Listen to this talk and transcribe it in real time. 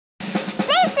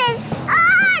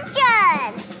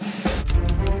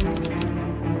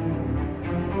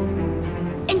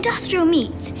Industrial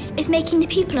meat is making the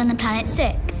people on the planet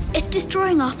sick. It's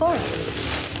destroying our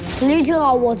forests, polluting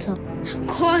our water,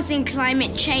 causing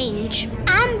climate change,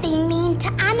 and being mean to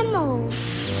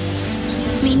animals.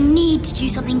 We need to do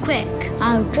something quick.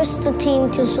 I've just the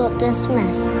team to sort this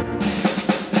mess.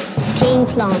 Team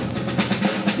Plant.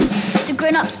 The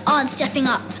grown-ups aren't stepping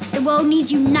up. The world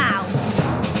needs you now.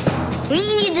 we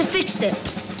need to fix it.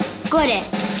 Got it.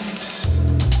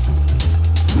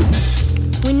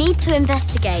 We need to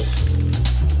investigate.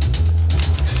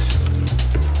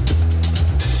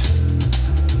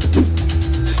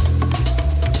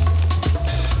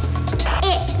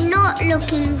 It's not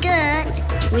looking good.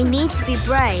 We need to be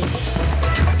brave.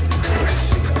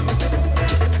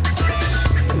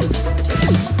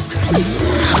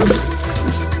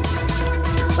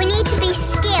 We need to be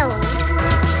skilled.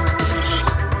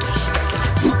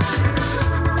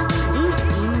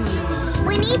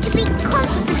 We need to be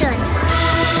confident.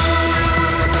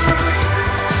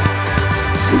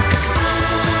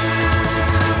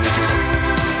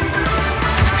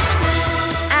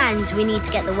 And we need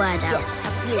to get the word out. Yes,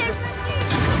 absolutely.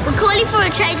 We're calling for a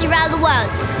change around the world.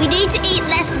 We need to eat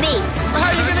less meat. How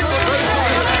are you going to do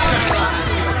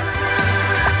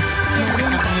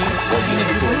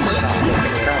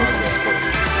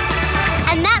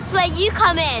And that's where you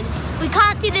come in. We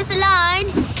can't do this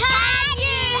alone. Can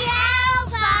you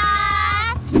help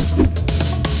us?